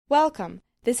Welcome.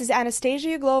 This is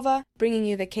Anastasia Uglova bringing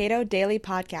you the Cato Daily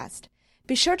Podcast.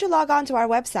 Be sure to log on to our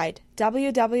website,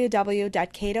 www.cato.org,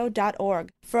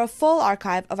 for a full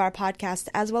archive of our podcast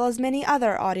as well as many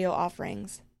other audio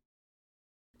offerings.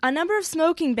 A number of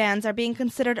smoking bans are being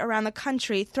considered around the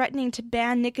country, threatening to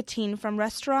ban nicotine from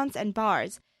restaurants and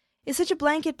bars. Is such a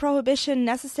blanket prohibition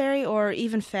necessary or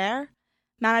even fair?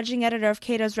 Managing editor of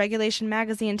Cato's Regulation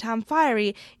magazine, Tom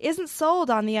Fiery, isn't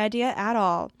sold on the idea at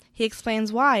all. He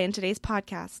explains why in today's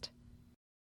podcast.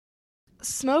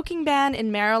 Smoking ban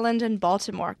in Maryland and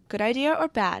Baltimore. Good idea or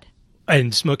bad?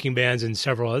 And smoking bans in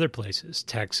several other places.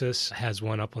 Texas has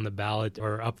one up on the ballot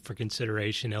or up for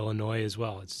consideration. Illinois as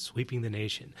well. It's sweeping the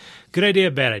nation. Good idea,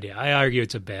 bad idea? I argue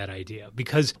it's a bad idea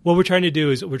because what we're trying to do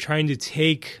is we're trying to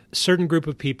take a certain group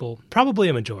of people, probably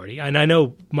a majority, and I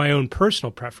know my own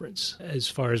personal preference as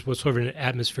far as what sort of an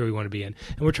atmosphere we want to be in,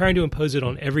 and we're trying to impose it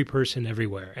on every person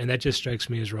everywhere, and that just strikes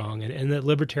me as wrong, and that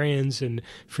libertarians and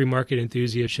free market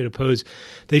enthusiasts should oppose.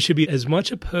 They should be as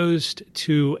much opposed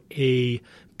to a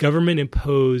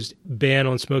government-imposed ban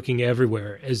on smoking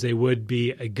everywhere as they would be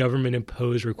a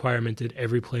government-imposed requirement that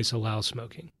every place allows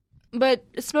smoking. But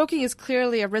smoking is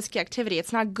clearly a risky activity.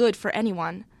 It's not good for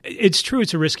anyone. It's true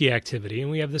it's a risky activity,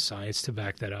 and we have the science to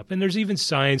back that up. And there's even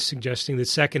science suggesting that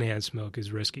secondhand smoke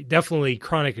is risky. Definitely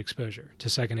chronic exposure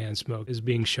to secondhand smoke is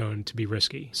being shown to be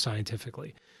risky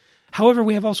scientifically. However,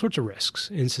 we have all sorts of risks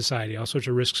in society, all sorts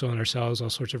of risks on ourselves, all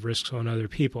sorts of risks on other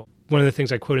people. One of the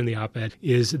things I quote in the op-ed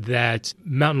is that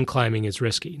mountain climbing is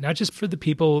risky, not just for the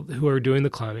people who are doing the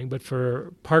climbing, but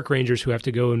for park rangers who have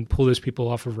to go and pull those people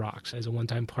off of rocks. As a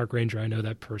one-time park ranger, I know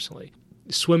that personally.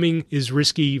 Swimming is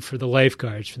risky for the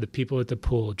lifeguards, for the people at the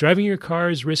pool. Driving your car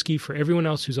is risky for everyone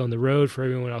else who's on the road, for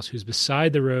everyone else who's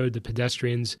beside the road, the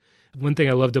pedestrians. One thing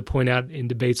I love to point out in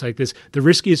debates like this, the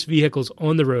riskiest vehicles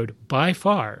on the road by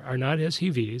far are not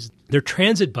SUVs. They're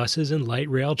transit buses and light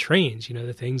rail trains,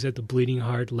 the things that the bleeding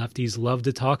heart lefties love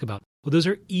to talk about. Well, those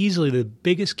are easily the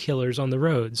biggest killers on the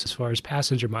roads as far as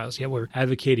passenger miles, yet we're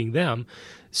advocating them.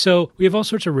 So we have all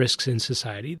sorts of risks in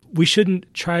society. We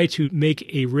shouldn't try to make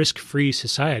a risk-free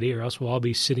society, or else we'll all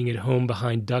be sitting at home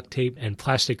behind duct tape and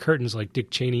plastic curtains like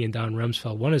Dick Cheney and Don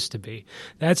Rumsfeld want us to be.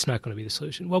 That's not going to be the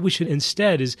solution. What we should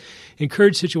instead is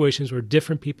encourage situations where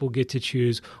different people get to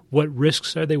choose what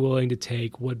risks are they willing to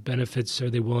take, what benefits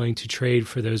are they willing to trade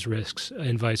for those risks,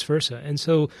 and vice versa. And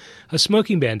so a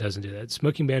smoking ban doesn't do that.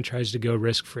 Smoking ban tries to go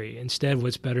risk-free. Instead,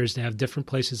 what's better is to have different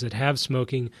places that have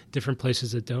smoking, different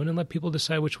places that don't, and let people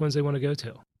decide which ones they want to go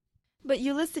to. But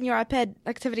you list in your op-ed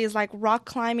activities like rock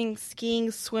climbing, skiing,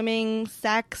 swimming,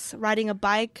 sex, riding a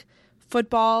bike,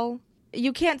 football.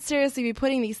 You can't seriously be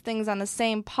putting these things on the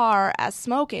same par as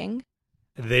smoking.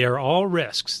 They are all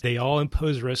risks. They all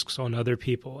impose risks on other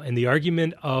people. And the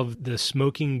argument of the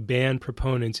smoking ban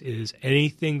proponents is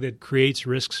anything that creates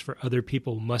risks for other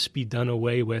people must be done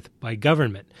away with by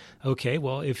government. Okay,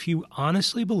 well, if you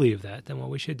honestly believe that, then what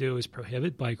we should do is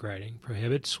prohibit bike riding,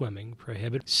 prohibit swimming,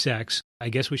 prohibit sex. I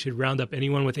guess we should round up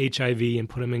anyone with HIV and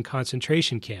put them in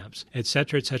concentration camps, et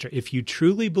cetera, et cetera. If you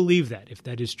truly believe that, if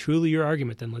that is truly your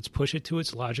argument, then let's push it to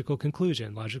its logical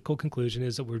conclusion. Logical conclusion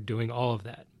is that we're doing all of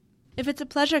that. If it's a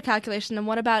pleasure calculation, then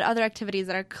what about other activities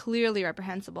that are clearly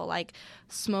reprehensible, like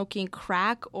smoking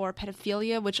crack or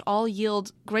pedophilia, which all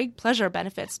yield great pleasure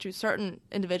benefits to certain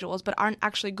individuals but aren't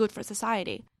actually good for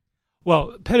society?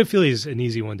 Well, pedophilia is an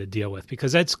easy one to deal with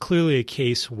because that's clearly a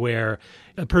case where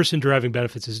a person deriving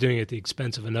benefits is doing it at the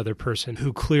expense of another person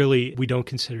who clearly we don't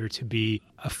consider to be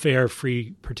a fair,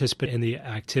 free participant in the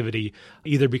activity,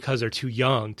 either because they're too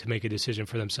young to make a decision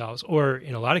for themselves or,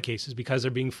 in a lot of cases, because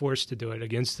they're being forced to do it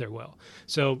against their will.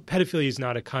 So pedophilia is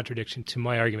not a contradiction to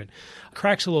my argument.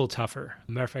 Crack's a little tougher.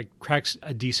 Matter of fact, crack's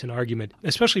a decent argument,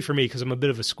 especially for me because I'm a bit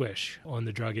of a squish on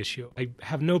the drug issue. I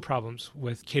have no problems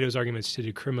with Cato's arguments to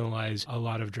decriminalize a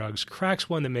lot of drugs. Crack's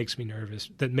one that makes me nervous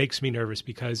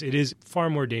because it is far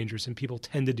more dangerous and people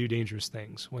tend to do dangerous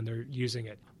things when they're using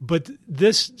it. But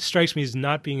this strikes me as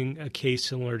not being a case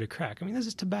similar to crack. I mean, this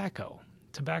is tobacco.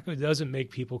 Tobacco doesn't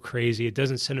make people crazy. It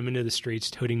doesn't send them into the streets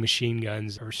toting machine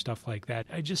guns or stuff like that.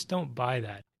 I just don't buy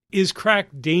that. Is crack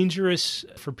dangerous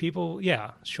for people?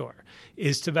 Yeah, sure.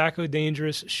 Is tobacco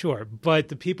dangerous? Sure. But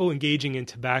the people engaging in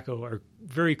tobacco are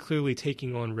very clearly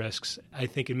taking on risks, I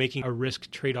think, and making a risk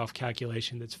trade-off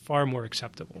calculation that's far more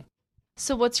acceptable.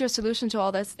 So what's your solution to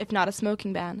all this, if not a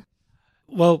smoking ban?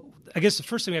 Well, I guess the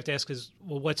first thing we have to ask is,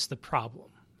 well, what's the problem?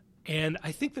 And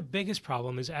I think the biggest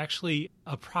problem is actually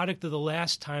a product of the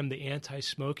last time the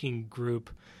anti-smoking group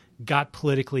got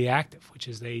politically active, which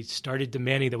is they started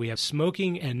demanding that we have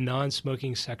smoking and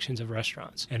non-smoking sections of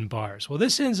restaurants and bars. Well,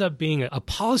 this ends up being a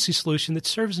policy solution that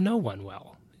serves no one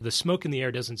well. The smoke in the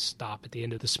air doesn't stop at the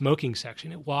end of the smoking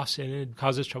section. It wafts in and it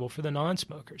causes trouble for the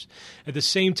non-smokers. At the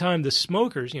same time, the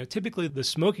smokers, typically the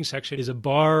smoking section is a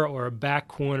bar or a back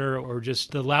corner or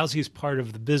just the lousiest part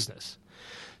of the business.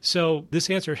 So this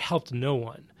answer helped no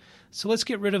one. So let's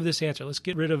get rid of this answer. Let's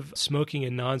get rid of smoking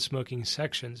and non-smoking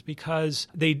sections because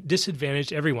they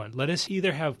disadvantaged everyone. Let us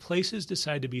either have places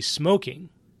decide to be smoking,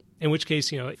 in which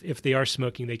case, if they are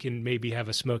smoking, they can maybe have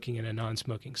a smoking and a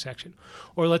non-smoking section,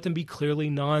 or let them be clearly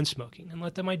non-smoking and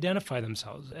let them identify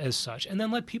themselves as such, and then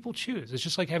let people choose. It's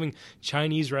just like having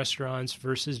Chinese restaurants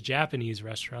versus Japanese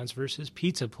restaurants versus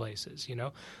pizza places,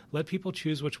 Let people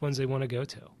choose which ones they want to go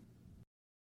to.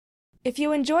 If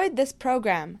you enjoyed this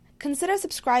program, consider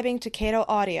subscribing to Cato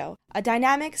Audio, a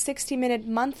dynamic 60-minute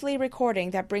monthly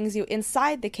recording that brings you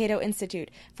inside the Cato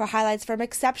Institute for highlights from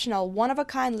exceptional,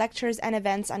 one-of-a-kind lectures and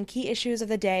events on key issues of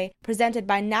the day presented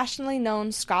by nationally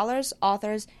known scholars,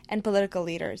 authors, and political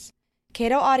leaders.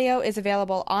 Cato Audio is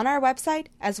available on our website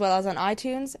as well as on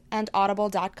iTunes and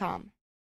audible.com.